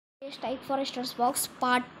Strike Forester's Box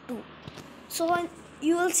Part 2. So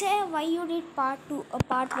you will say why you did Part 2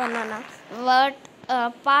 Part 1 Anna. But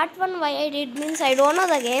Part 1 why I did means I don't know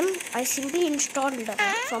the game. I simply installed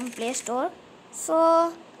from Play Store.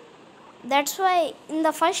 So that's why in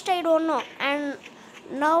the first I don't know, and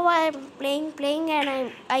now I'm playing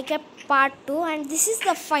and I kept Part 2, and this is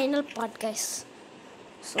the final part, guys.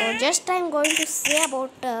 So just I'm going to say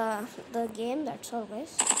about the game, that's all,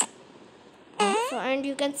 guys. So and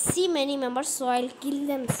you can see many members, so I'll kill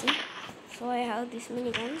them. See, so I have this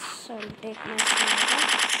many guns, so I'll take my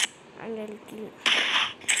sniper and I'll kill.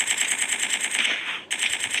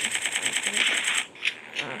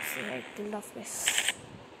 See, I killed off this,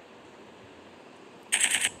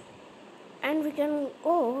 and we can.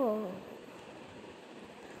 Oh,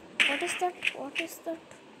 what is that? What is that?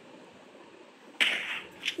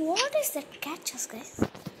 What is that? Catch us, guys!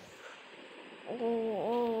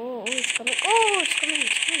 Oh, it's coming! Oh, it's coming!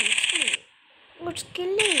 It's coming! It's coming! Oh, it's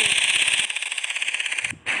killing!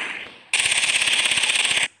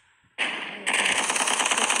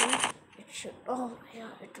 It should. Oh yeah,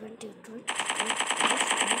 it went. Oh,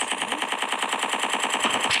 someone is coming!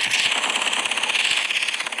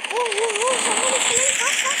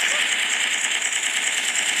 Fast! Oh,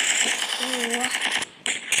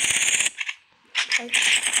 I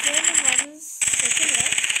don't know what is second,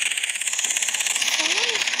 right? Someone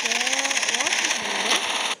is there. What is there?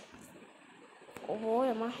 Oh,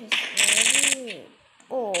 Emma is very.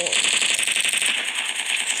 Oh,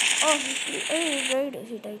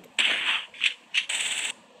 he died.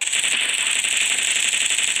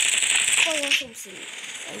 Oh, yes, I'm seeing.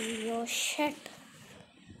 Oh, shit.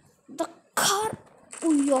 The car.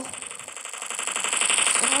 Oh, yo.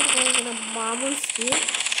 Not going in a marble speed.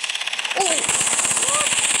 Oh, what?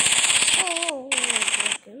 Oh,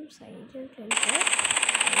 okay. Silent and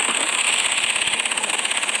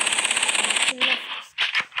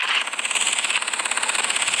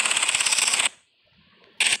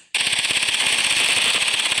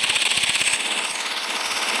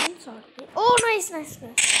oh, nice.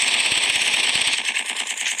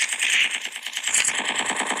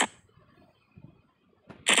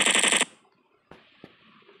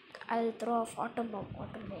 I'll throw off auto bomb.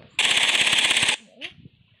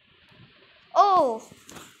 Oh,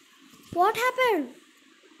 what happened?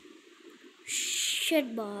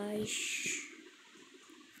 Shit, boy.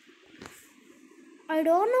 I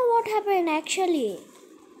don't know what happened actually.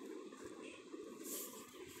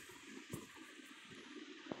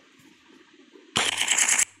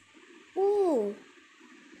 Oh,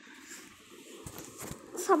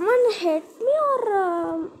 someone hit me or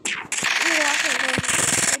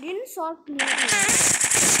I didn't saw clearly.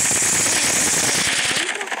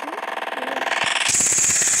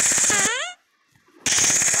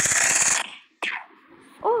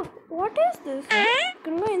 Oh, what is this?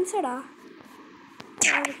 Can go inside, I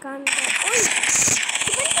can't go. Oh,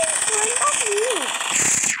 it went in front of me.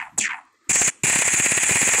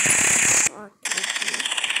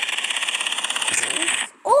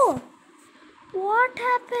 Oh, what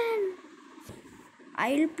happened?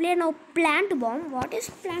 I'll play now plant bomb. What is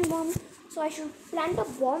plant bomb? So I should plant a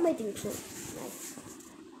bomb, I think so. Nice.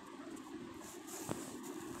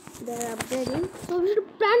 They're upgrading. So we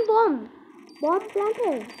should plant bomb. Bomb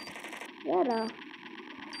planted. Where? Bomb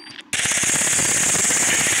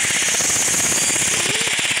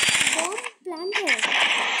planted.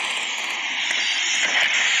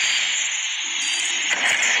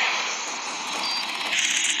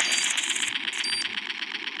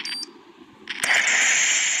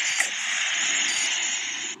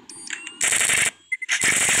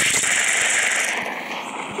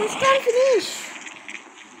 First one finish.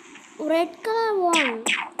 Red color one.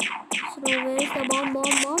 So where is the bomb?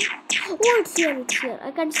 Oh, it's here.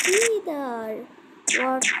 I can see the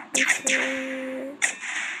what is here.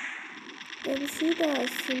 Can you see the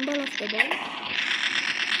symbol of the bomb?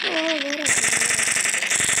 Oh, where is it?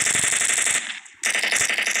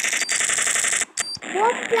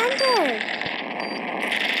 Bomb planted.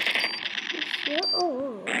 Here. Oh.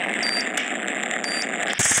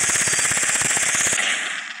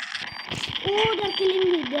 Oh, they're killing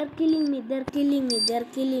me. They're killing.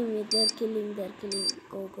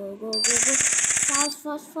 Go. Fast.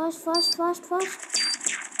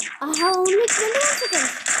 I have only 21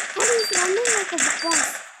 seconds. How is running like a boss?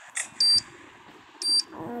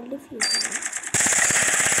 I'll defuse him.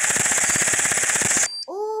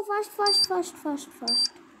 Oh,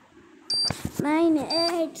 fast. 9,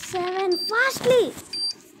 8, 7, fastly.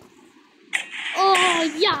 Oh,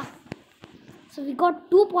 yeah. So we got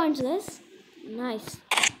 2 points, guys. Nice.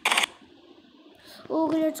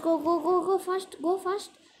 Okay, let's go fast.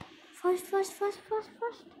 First. Let's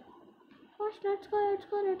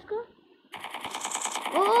go.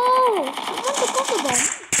 Oh, someone took off the bomb.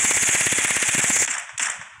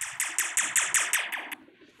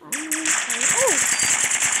 Oh,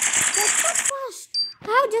 that's not fast.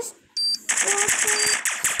 How just... Let's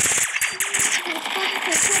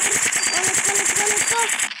go.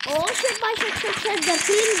 Oh shit,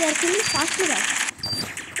 they're killing fast with us.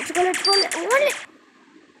 Let's go. Only...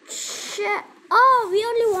 Shit. Oh, we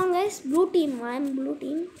only won, guys. Blue team. I'm blue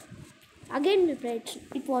team. Again we played.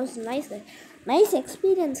 It was nice, guys. Nice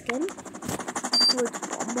experience, Ken.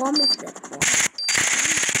 Bomb is there.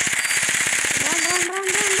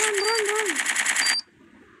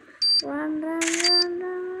 Run.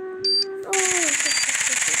 Oh,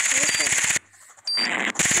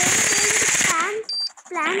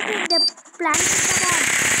 planted the bomb.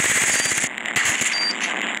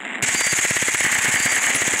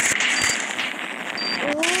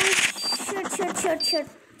 Oh, shit.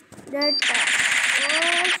 That.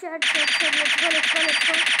 Oh, shit. Let's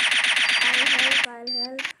go. I'll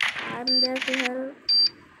help. I'm there to help.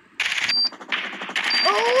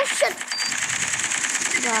 Oh, shit.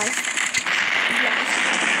 Guys.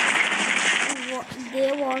 They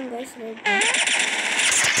won, guys. Right now.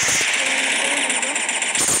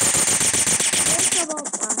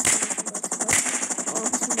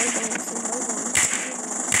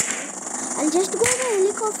 I'll just go to the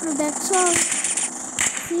helicopter, that's all.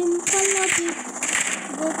 Simple logic.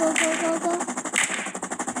 Go.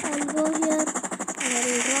 I'll go here.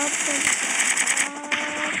 I'll drop them.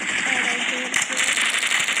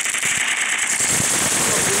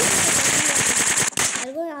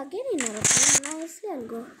 I'll go again in aeroplane. Nicely, I'll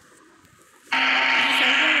go.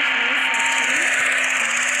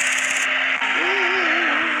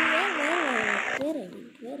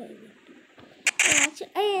 Where I went?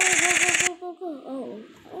 Go.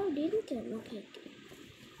 Oh, didn't care. Okay.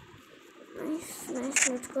 Nice. Let's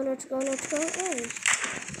go. Oh,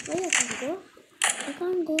 why I can't go? I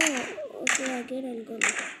can't go. Okay, again I'll go.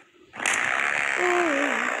 Oh,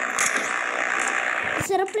 this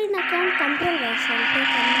aeroplane I can't control, guys.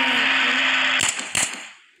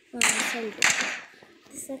 I'll take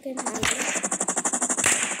the second high.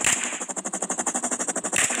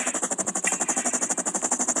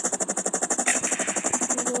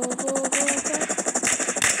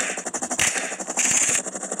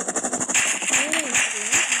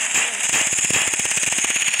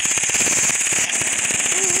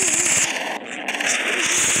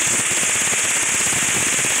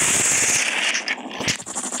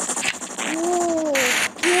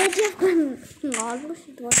 Almost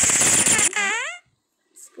it was.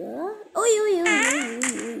 Let's go.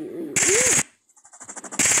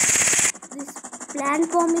 This plant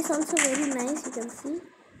bomb is also very nice, you can see.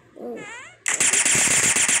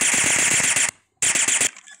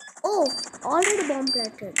 Oh, already bomb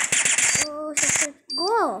planted. Oh, shit.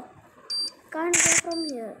 Go. Can't go from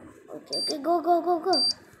here. Okay, go.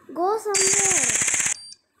 Go somewhere.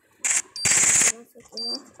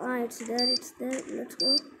 Okay, it's there. Let's go.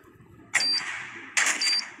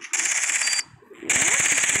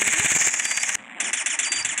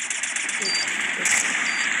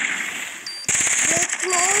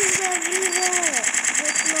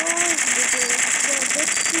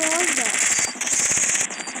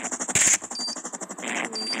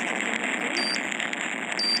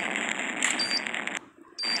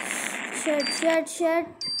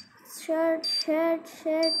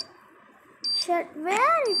 Shit,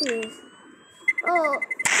 where it is? Oh,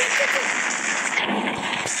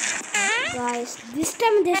 guys, this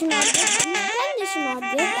time they should not get.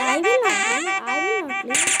 I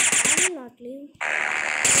will not leave.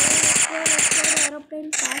 Let's go the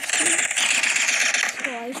aeroplane faster.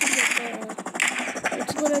 So I should get there.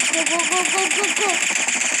 Let's go. Go. Let's do everyone.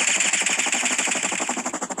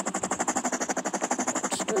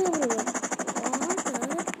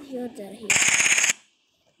 Water. Here.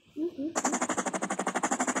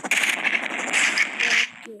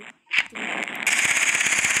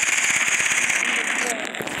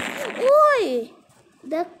 Oi!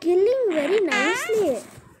 They're killing very nicely.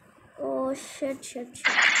 Oh shit. This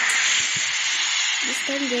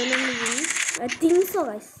time they'll only win. I think so,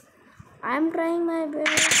 guys. I'm trying my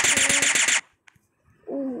best.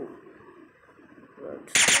 Oh.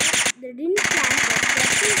 They didn't plant it.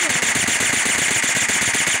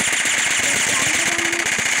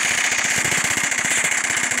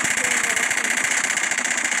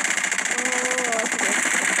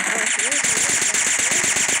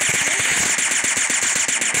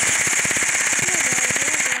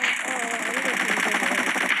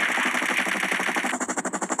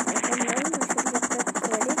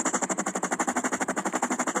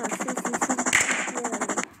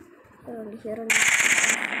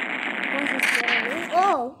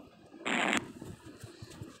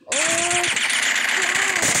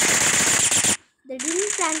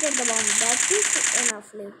 the bomb. That is enough.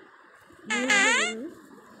 Like, we will win.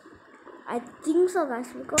 I think so, guys,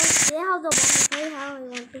 because they have the bomb. If I have, I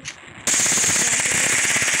want to.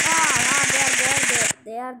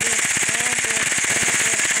 They are there.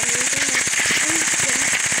 I'm using my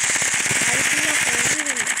instinct. I think of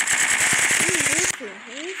everyone. Listen.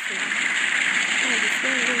 Oh, this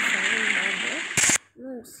one is falling down there. No,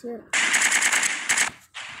 it's here.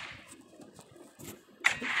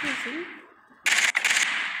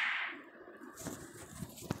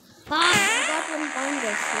 I got 1 point,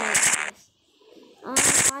 guys.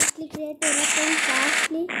 Nice. Fastly create a weapon.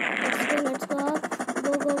 Fastly. Let's go.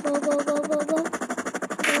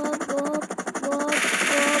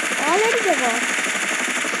 Go.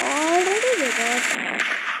 Already they got.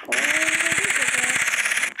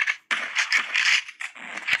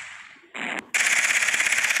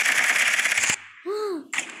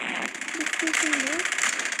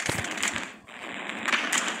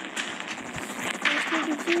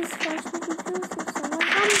 Defuse. If someone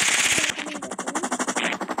comes,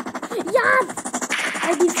 yeah! I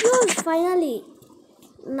defused finally.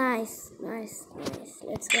 Nice.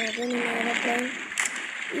 Let's go again in another plane.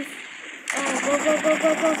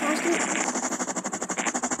 Go fastly.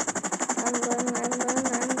 I'm going.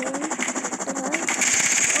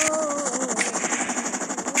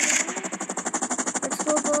 Let's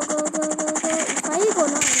go. If I go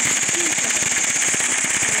now,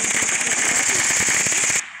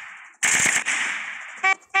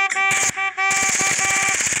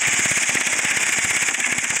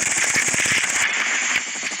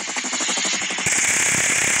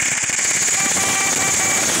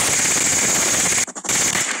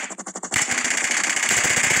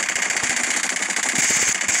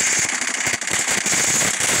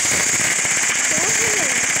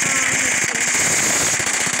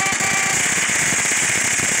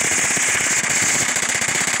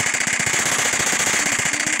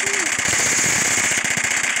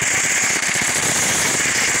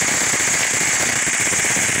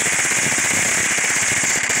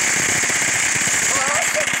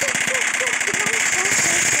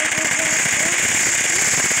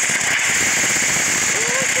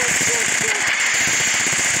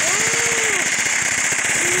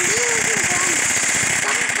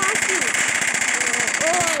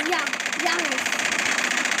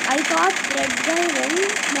 I thought red guy won,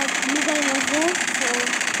 but blue guy was there, so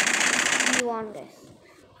we won, guys.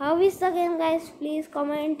 How is the game, guys? Please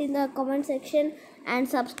comment in the comment section and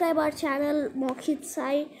subscribe our channel Mokshit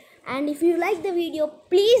Sai. And if you like the video,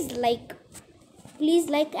 please like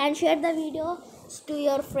and share the video to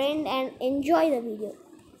your friend and enjoy the video.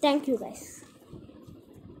 Thank you, guys.